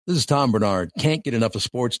This is Tom Bernard. Can't get enough of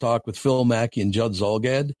sports talk with Phil Mackey and Judd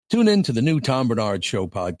Zolgad? Tune in to the new Tom Bernard Show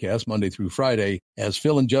podcast Monday through Friday as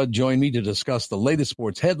Phil and Judd join me to discuss the latest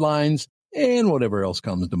sports headlines and whatever else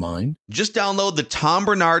comes to mind. Just download the Tom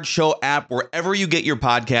Bernard Show app wherever you get your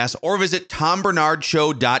podcasts or visit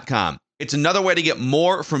tombernardshow.com. It's another way to get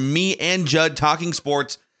more from me and Judd talking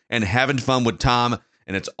sports and having fun with Tom,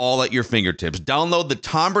 and it's all at your fingertips. Download the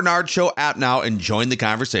Tom Bernard Show app now and join the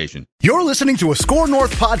conversation. You're listening to a Score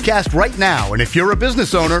North podcast right now, and if you're a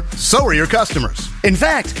business owner, so are your customers. In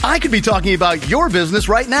fact, I could be talking about your business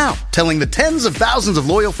right now, telling the tens of thousands of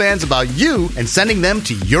loyal fans about you and sending them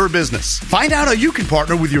to your business. Find out how you can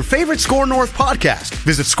partner with your favorite Score North podcast.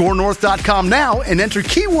 Visit scorenorth.com now and enter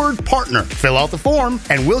keyword partner. Fill out the form,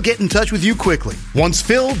 and we'll get in touch with you quickly. Once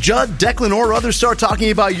Phil, Judd, Declan, or others start talking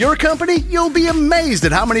about your company, you'll be amazed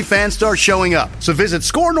at how many fans start showing up. So visit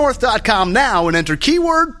scorenorth.com now and enter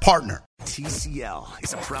keyword partner. TCL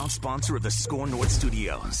is a proud sponsor of the Score North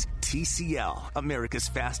Studios. TCL, America's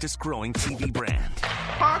fastest growing TV brand.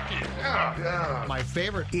 Hockey, yeah. My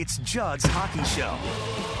favorite. It's Judd's Hockey Show.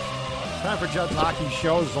 Time for Judd's Hockey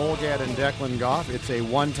Show. Zolgad and Declan Goff. It's a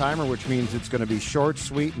one-timer, which means it's going to be short,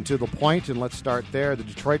 sweet, and to the point. And let's start there. The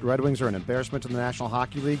Detroit Red Wings are an embarrassment to the National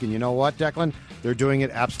Hockey League. And you know what, Declan? They're doing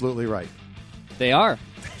it absolutely right. They are.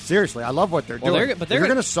 Seriously, I love what they're doing. They're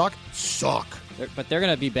going to suck. But they're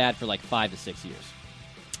going to be bad for like 5 to 6 years.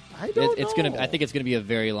 I don't know. I think it's going to be a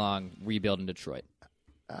very long rebuild in Detroit.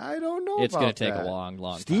 I don't know. It's going to take a long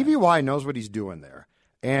Stevie time. Y knows what he's doing there.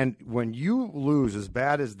 And when you lose as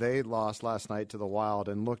bad as they lost last night to the Wild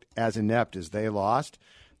and looked as inept as they lost,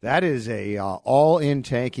 that is a all-in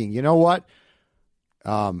tanking. You know what?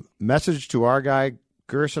 Message to our guy,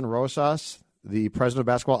 Gerson Rosas, the president of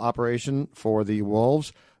basketball operation for the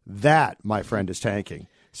Wolves. That, my friend, is tanking.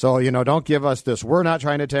 So, don't give us this. We're not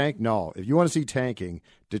trying to tank. No. If you want to see tanking,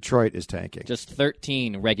 Detroit is tanking. Just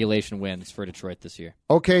 13 regulation wins for Detroit this year.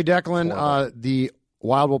 Okay, Declan, the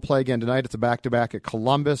Wild will play again tonight. It's a back-to-back at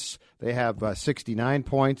Columbus. They have 69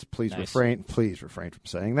 points. Please refrain from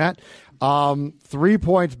saying that. 3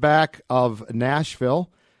 points back of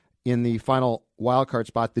Nashville in the final wild card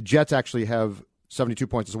spot. The Jets actually have 72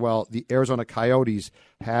 points as well. The Arizona Coyotes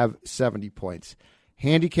have 70 points.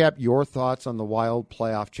 Handicap your thoughts on the Wild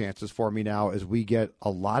playoff chances for me now as we get a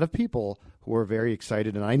lot of people who are very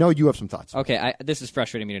excited, and I know you have some thoughts. Okay, this is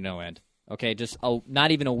frustrating me to no end. Okay, just not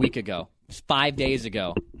even a week ago, just 5 days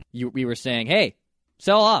ago, we were saying, hey,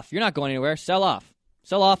 sell off. You're not going anywhere. Sell off.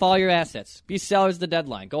 Sell off all your assets. Be sellers at the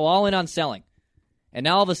deadline. Go all in on selling. And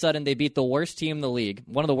now all of a sudden they beat the worst team in the league,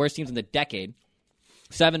 one of the worst teams in the decade,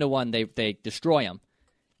 7-1. They destroy them.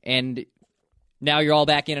 And now you're all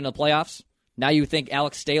back in the playoffs? Now you think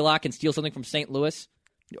Alex Stalock can steal something from St. Louis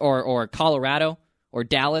or Colorado or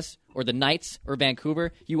Dallas or the Knights or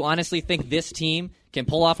Vancouver? You honestly think this team can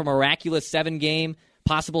pull off a miraculous 7-game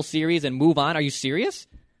possible series and move on? Are you serious?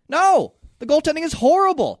 No! The goaltending is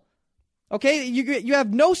horrible. Okay? You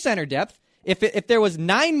have no center depth. If there was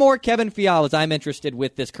 9 more Kevin Fialas, I'm interested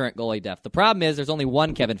with this current goalie depth. The problem is there's only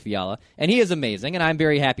one Kevin Fiala, and he is amazing, and I'm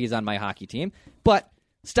very happy he's on my hockey team. But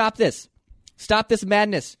stop this. Stop this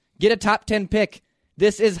madness. Get a top 10 pick.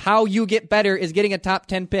 This is how you get better, is getting a top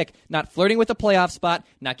 10 pick. Not flirting with a playoff spot,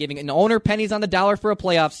 not giving an owner pennies on the dollar for a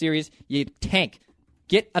playoff series. You tank.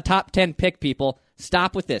 Get a top 10 pick, people.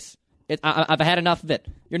 Stop with this. I've had enough of it.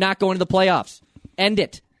 You're not going to the playoffs. End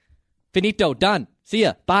it. Finito. Done. See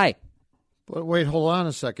ya. Bye. But wait, hold on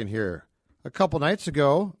a second here. A couple nights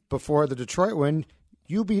ago, before the Detroit win,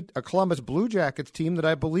 you beat a Columbus Blue Jackets team that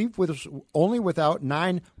I believe was only without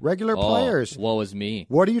 9 regular players. Woe is me.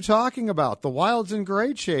 What are you talking about? The Wild's in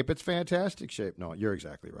great shape. It's fantastic shape. No, you're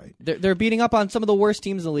exactly right. They're beating up on some of the worst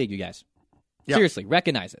teams in the league, you guys. Yep. Seriously,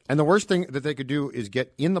 recognize it. And the worst thing that they could do is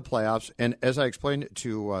get in the playoffs. And as I explained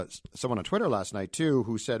to someone on Twitter last night, too,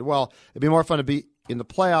 who said, well, it'd be more fun to be in the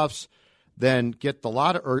playoffs than get the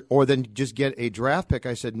lottery, or then just get a draft pick.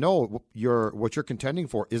 I said, no, what you're contending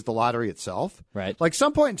for is the lottery itself. Right. Like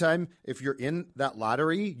some point in time, if you're in that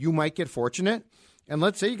lottery, you might get fortunate. And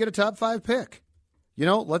let's say you get a top 5 pick.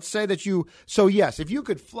 Let's say that so yes, if you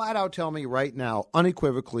could flat out tell me right now,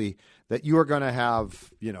 unequivocally, that you are going to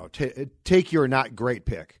have, take your not great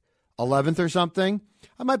pick, 11th or something,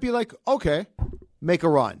 I might be like, okay, make a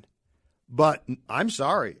run. But I'm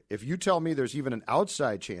sorry, if you tell me there's even an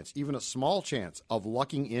outside chance, even a small chance of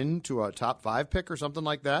lucking into a top 5 pick or something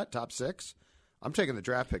like that, top 6, I'm taking the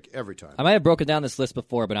draft pick every time. I might have broken down this list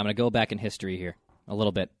before, but I'm going to go back in history here a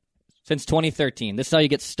little bit. Since 2013, this is how you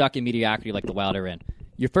get stuck in mediocrity like the Wild are in.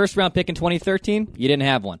 Your first-round pick in 2013, you didn't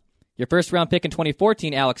have one. Your first-round pick in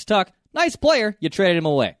 2014, Alex Tuch, nice player, you traded him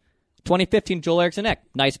away. 2015, Joel Eriksson Ek,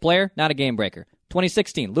 nice player, not a game breaker.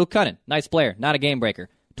 2016, Luke Cunnin, nice player, not a game breaker.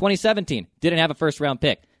 2017, didn't have a first-round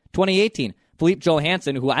pick. 2018, Philippe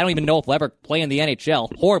Johansson, who I don't even know if will ever play in the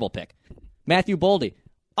NHL, horrible pick. Matthew Boldy,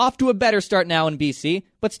 off to a better start now in BC,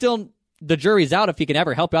 but still the jury's out if he can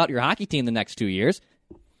ever help out your hockey team the next 2 years.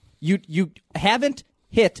 You haven't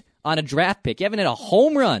hit on a draft pick. You haven't hit a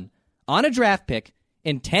home run on a draft pick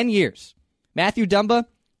in 10 years. Matthew Dumba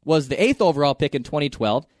was the 8th overall pick in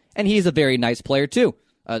 2012, and he's a very nice player too,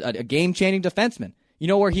 a game-changing defenseman. You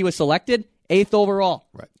know where he was selected? 8th overall.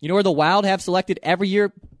 Right. You know where the Wild have selected every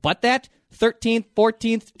year but that? 13th,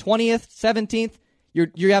 14th, 20th, 17th.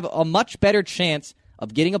 You have a much better chance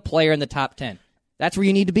of getting a player in the top 10. That's where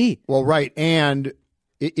you need to be. Well, right. And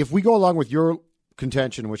if we go along with your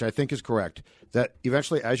contention, which I think is correct, that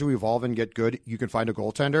eventually as you evolve and get good, you can find a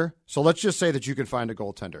goaltender. So let's just say that you can find a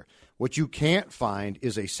goaltender. What you can't find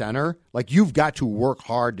is a center. Like, you've got to work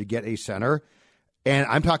hard to get a center. And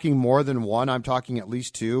I'm talking more than one. I'm talking at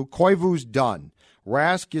least two. Koivu's done.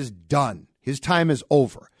 Rask is done. His time is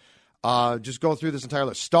over. Just go through this entire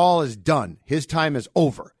list. Stahl is done. His time is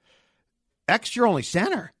over. X, your only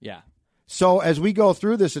center. Yeah. So as we go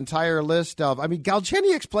through this entire list of,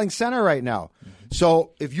 Galchenyuk's playing center right now. Mm-hmm.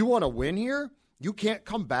 So if you want to win here, you can't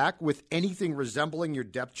come back with anything resembling your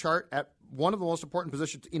depth chart at one of the most important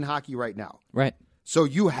positions in hockey right now. Right. So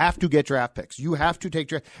you have to get draft picks. You have to take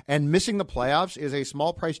draft. And missing the playoffs is a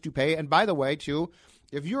small price to pay. And by the way, too,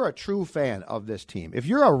 if you're a true fan of this team, if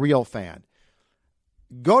you're a real fan,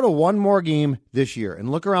 go to one more game this year and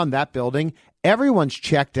look around that building. Everyone's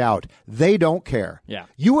checked out. They don't care. Yeah.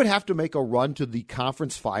 You would have to make a run to the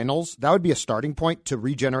conference finals. That would be a starting point to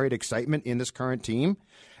regenerate excitement in this current team.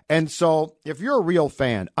 And so if you're a real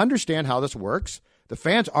fan, understand how this works. The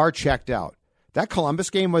fans are checked out. That Columbus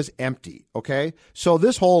game was empty, okay? So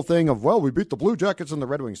this whole thing of, well, we beat the Blue Jackets and the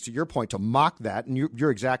Red Wings, to your point, to mock that, and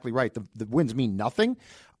you're exactly right, the wins mean nothing,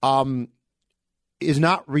 is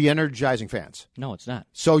not re-energizing fans. No, it's not.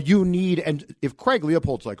 So you need, and if Craig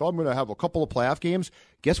Leopold's like, I'm going to have a couple of playoff games,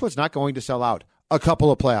 guess what's not going to sell out? A couple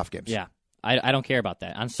of playoff games. Yeah, I don't care about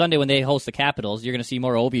that. On Sunday when they host the Capitals, you're going to see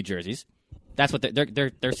more Ovi jerseys. That's what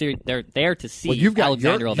they're there to see. Well, you've got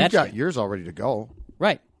Alexander Ovechkin. You've got yours already to go.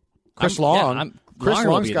 Right. Chris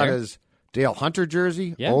Long's got his Dale Hunter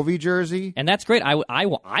jersey, Ovi jersey. And that's great.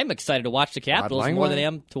 I'm excited to watch the Capitals more than I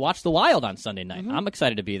am to watch the Wild on Sunday night. Mm-hmm. I'm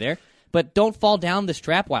excited to be there. But don't fall down this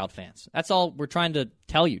trap, Wild fans. That's all we're trying to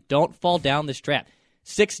tell you. Don't fall down this trap.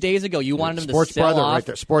 6 days ago, you wanted them to sell off. Right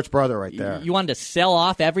there. Sports brother right there. You wanted to sell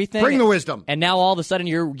off everything. Bring the wisdom. And now all of a sudden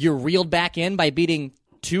you're reeled back in by beating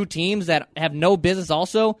two teams that have no business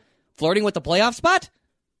also flirting with the playoff spot?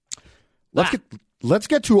 Let's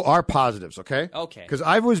get to our positives, okay? Okay. Because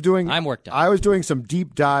I'm worked up. I was doing some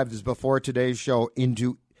deep dives before today's show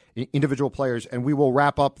into individual players, and we will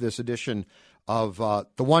wrap up this edition of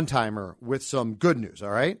the one-timer with some good news,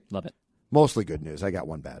 all right? Love it. Mostly good news. I got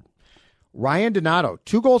one bad. Ryan Donato,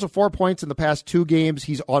 2 goals and 4 points in the past 2 games.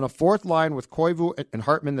 He's on a fourth line with Koivu and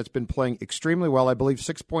Hartman that's been playing extremely well. I believe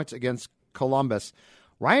 6 points against Columbus.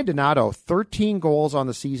 Ryan Donato, 13 goals on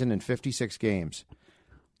the season in 56 games.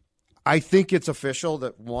 I think it's official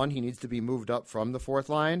that, 1, he needs to be moved up from the fourth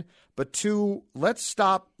line, but 2, let's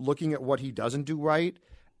stop looking at what he doesn't do right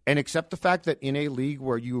and accept the fact that in a league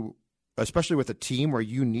where you, especially with a team where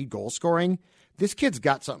you need goal scoring, this kid's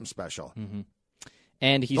got something special. Mm-hmm.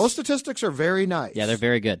 And those statistics are very nice. Yeah, they're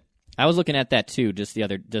very good. I was looking at that too, just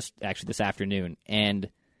actually this afternoon, and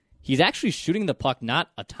he's actually shooting the puck not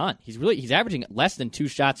a ton. He's averaging less than 2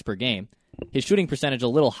 shots per game. His shooting percentage a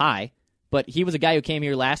little high, but he was a guy who came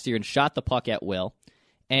here last year and shot the puck at will.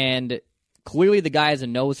 And clearly the guy has a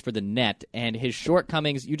nose for the net, and his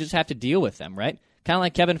shortcomings, you just have to deal with them, right? Kind of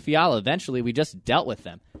like Kevin Fiala. Eventually, we just dealt with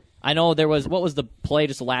them. I know what was the play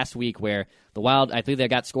just last week where the Wild, I think they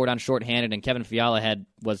got scored on shorthanded, and Kevin Fiala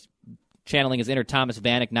was channeling his inner Thomas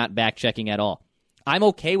Vanek, not back-checking at all. I'm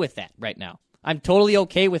okay with that right now. I'm totally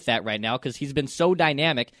okay with that right now because he's been so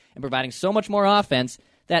dynamic and providing so much more offense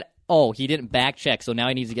that, he didn't back-check, so now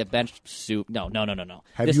he needs to get benched. No.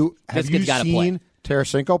 Have you seen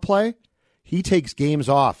Tarasenko play? He takes games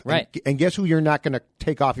off. Right. And guess who you're not going to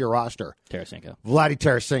take off your roster? Tarasenko. Vladdy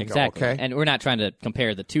Tarasenko. Exactly. Okay? And we're not trying to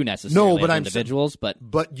compare the two necessarily as individuals, but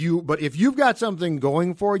if you've got something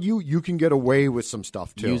going for you, you can get away with some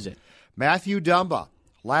stuff too. Use it. Matthew Dumba,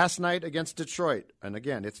 last night against Detroit, and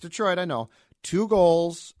again, it's Detroit, I know, 2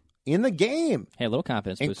 goals in the game. Hey, a little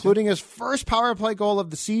confidence booster. Including his first power play goal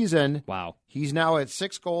of the season. Wow. He's now at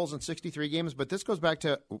 6 goals in 63 games, but this goes back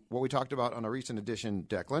to what we talked about on a recent edition,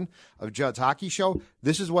 Declan, of Judd's Hockey Show.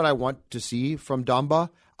 This is what I want to see from Dumba.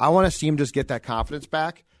 I want to see him just get that confidence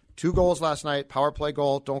back 2 goals last night, power play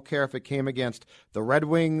goal. Don't care if it came against the Red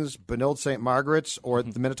Wings, Benilde St. Margaret's, or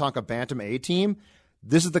the Minnetonka Bantam A team.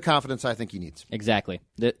 This is the confidence I think he needs. Exactly.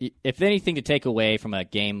 If anything to take away from a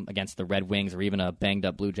game against the Red Wings or even a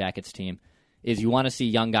banged-up Blue Jackets team is you want to see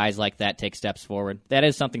young guys like that take steps forward. That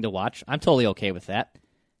is something to watch. I'm totally okay with that.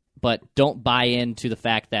 But don't buy into the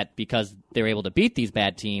fact that because they're able to beat these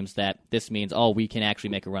bad teams that this means, we can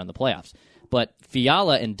actually make a run in the playoffs. But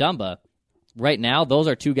Fiala and Dumba, right now, those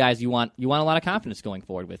are 2 guys you want a lot of confidence going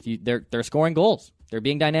forward with. They're scoring goals. They're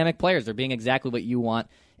being dynamic players. They're being exactly what you want.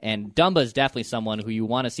 And Dumba is definitely someone who you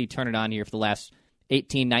want to see turn it on here for the last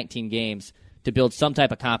 18, 19 games to build some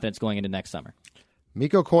type of confidence going into next summer.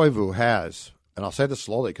 Mikko Koivu has, and I'll say this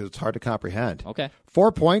slowly because it's hard to comprehend, Okay.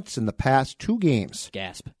 4 points in the past 2 games.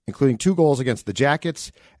 Gasp. Including 2 goals against the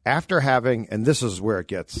Jackets after having, and this is where it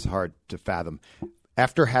gets hard to fathom,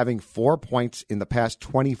 after having 4 points in the past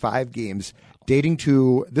 25 games, dating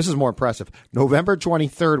to, this is more impressive, November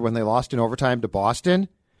 23rd when they lost in overtime to Boston.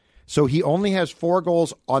 So he only has 4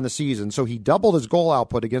 goals on the season. So he doubled his goal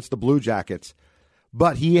output against the Blue Jackets.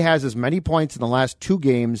 But he has as many points in the last 2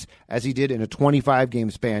 games as he did in a 25-game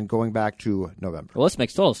span going back to November. Well, this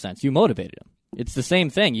makes total sense. You motivated him. It's the same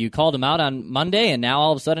thing. You called him out on Monday, and now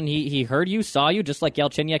all of a sudden he heard you, saw you, just like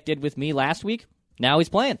Galchenyuk did with me last week. Now he's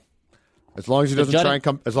playing. As long as he doesn't try and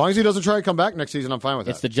come, as long as he doesn't try and come back next season, I'm fine with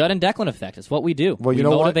that. It's the Judd and Declan effect. It's what we do. Well, we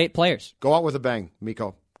motivate players. Go out with a bang,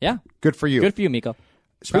 Mikko. Yeah. Good for you. Good for you, Mikko.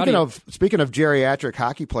 Speaking of geriatric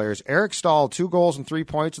hockey players, Eric Stahl, 2 goals and 3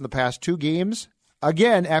 points in the past 2 games.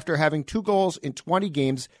 Again, after having 2 goals in 20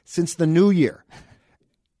 games since the new year.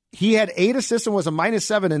 He had 8 assists and was a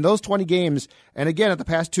 -7 in those 20 games. And again, at the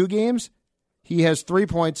past 2 games, he has 3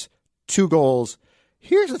 points, 2 goals.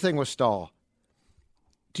 Here's the thing with Stahl.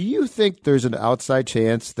 Do you think there's an outside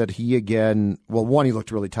chance that he again, well, one, he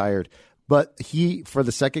looked really tired, but he, for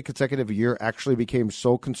the second consecutive year, actually became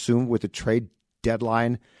so consumed with the trade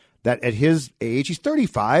deadline that at his age, he's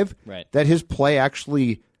 35, right, that his play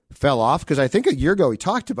actually fell off? Because I think a year ago he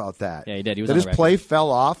talked about that. Yeah, he did. He was that on his the record. play fell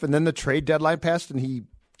off, and then the trade deadline passed, and he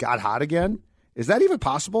got hot again. Is that even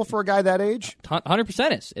possible for a guy that age?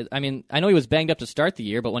 100% is. I mean, I know he was banged up to start the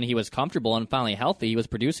year, but when he was comfortable and finally healthy, he was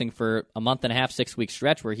producing for a month and a half, 6-week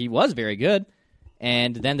stretch where he was very good.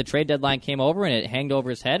 And then the trade deadline came over, and it hanged over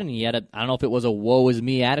his head, and he had I don't know if it was a woe is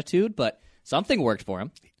me attitude, but something worked for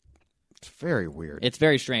him. It's very weird. It's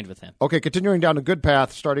very strange with him. Okay, continuing down a good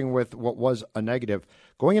path, starting with what was a negative.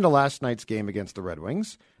 Going into last night's game against the Red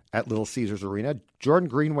Wings at Little Caesars Arena, Jordan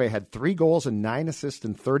Greenway had 3 goals and 9 assists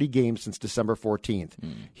in 30 games since December 14th.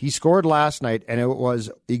 He scored last night, and it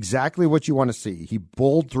was exactly what you want to see. He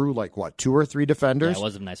bowled through, 2 or 3 defenders. Yeah, it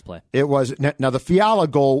was a nice play. It was. Now, the Fiala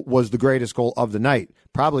goal was the greatest goal of the night,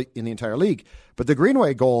 probably in the entire league. But the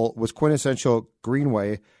Greenway goal was quintessential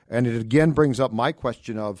Greenway, and it again brings up my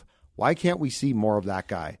question of, why can't we see more of that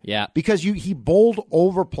guy? Yeah. Because he bowled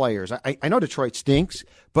over players. I know Detroit stinks,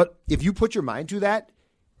 but if you put your mind to that,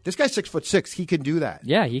 this guy's 6'6". He can do that.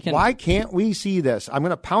 Yeah, he can. Why can't we see this? I'm going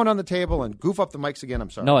to pound on the table and goof up the mics again. I'm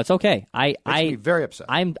sorry. No, it's okay. Makes me very upset.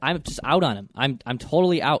 I'm just out on him. I'm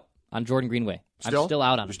totally out on Jordan Greenway. Still? I'm still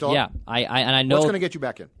out on him. You're still yeah. out? I know. What's going to get you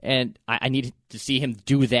back in? And I need to see him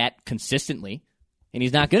do that consistently, and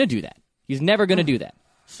he's not going to do that. He's never going to do that.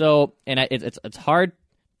 So, and it's hard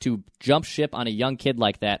to jump ship on a young kid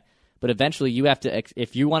like that. But eventually, you have to.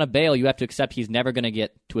 If you want to bail, you have to accept he's never going to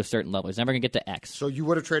get to a certain level. He's never going to get to X. So you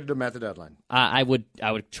would have traded him at the deadline? I would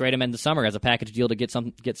trade him in the summer as a package deal to get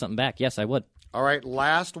something back. Yes, I would. All right,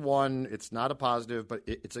 last one. It's not a positive, but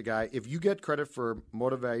it's a guy. If you get credit for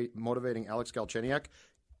motivating Alex Galchenyuk,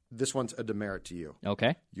 this one's a demerit to you.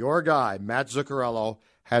 Okay. Your guy, Matt Zuccarello,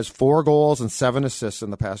 has 4 goals and 7 assists in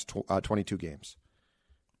the past 22 games.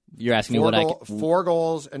 You're asking me what I can... 4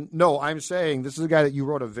 goals. And no, I'm saying this is a guy that you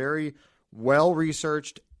wrote a very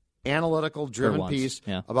well-researched, analytical, driven piece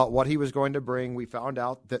about what he was going to bring. We found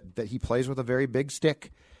out that he plays with a very big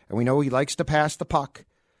stick, and we know he likes to pass the puck.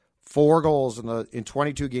 4 goals in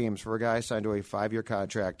 22 games for a guy signed to a 5-year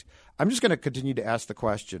contract. I'm just going to continue to ask the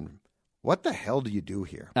question, what the hell do you do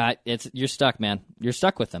here? You're stuck, man. You're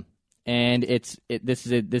stuck with him. And this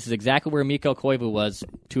is exactly where Mikko Koivu was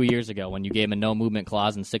 2 years ago when you gave him a no movement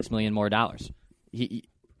clause and $6 million more.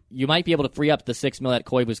 You might be able to free up the $6 million that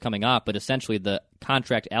Koivu's coming up, but essentially the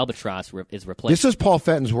contract albatross is replaced. This is Paul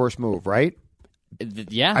Fenton's worst move, right?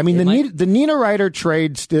 Yeah. I mean, the Nina Ryder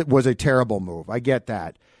trade was a terrible move. I get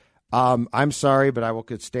that. I'm sorry, but I will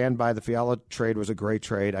stand by the Fiala trade was a great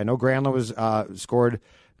trade. I know Granlund was scored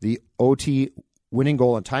the OT winning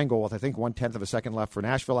goal and tying goal with, I think, 1/10 of a second left for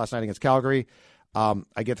Nashville last night against Calgary.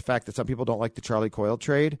 I get the fact that some people don't like the Charlie Coyle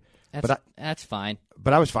trade. That's fine.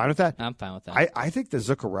 But I was fine with that. I'm fine with that. I think the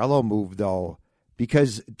Zuccarello move, though,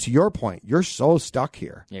 because to your point, you're so stuck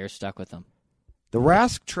here. Yeah, you're stuck with them. The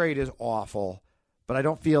Rask trade is awful, but I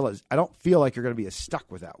don't feel like you're going to be as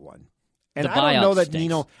stuck with that one. And The I don't know buyout that stinks.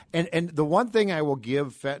 Nino. And the one thing I will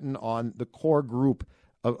give Fenton on the core group,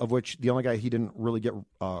 of which the only guy he didn't really get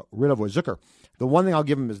rid of was Zucker. The one thing I'll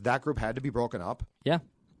give him is that group had to be broken up. Yeah.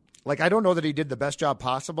 Like, I don't know that he did the best job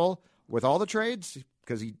possible with all the trades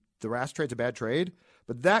because the Rask trade's a bad trade,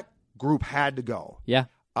 but that group had to go. Yeah.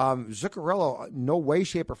 Zuccarello, no way,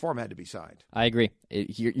 shape, or form had to be signed. I agree.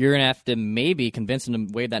 You're going to have to maybe convince him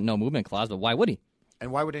to waive that no movement clause, but why would he?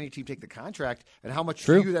 And why would any team take the contract? And how much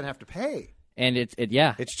True. do you then have to pay? And it's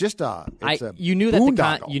just a you knew that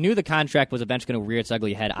boondoggle. you knew the contract was eventually going to rear its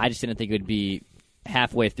ugly head. I just didn't think it would be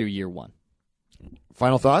halfway through year one.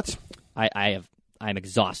 Final thoughts? I'm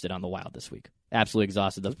exhausted on the Wild this week. Absolutely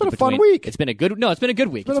exhausted. It's been a fun week. It's been a good week. It's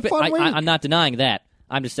been a fun week. I'm not denying that.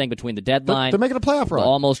 I'm just saying between the deadline, They're making a playoff run. the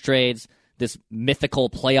almost trades, this mythical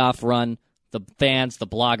playoff run, the fans, the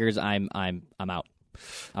bloggers, I'm out.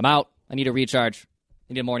 I'm out. I need a recharge.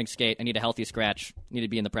 I need a morning skate. I need a healthy scratch. I need to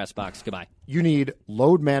be in the press box. Goodbye. You need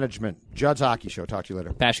load management. Judd's Hockey Show. Talk to you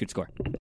later. Pass, shoot, score.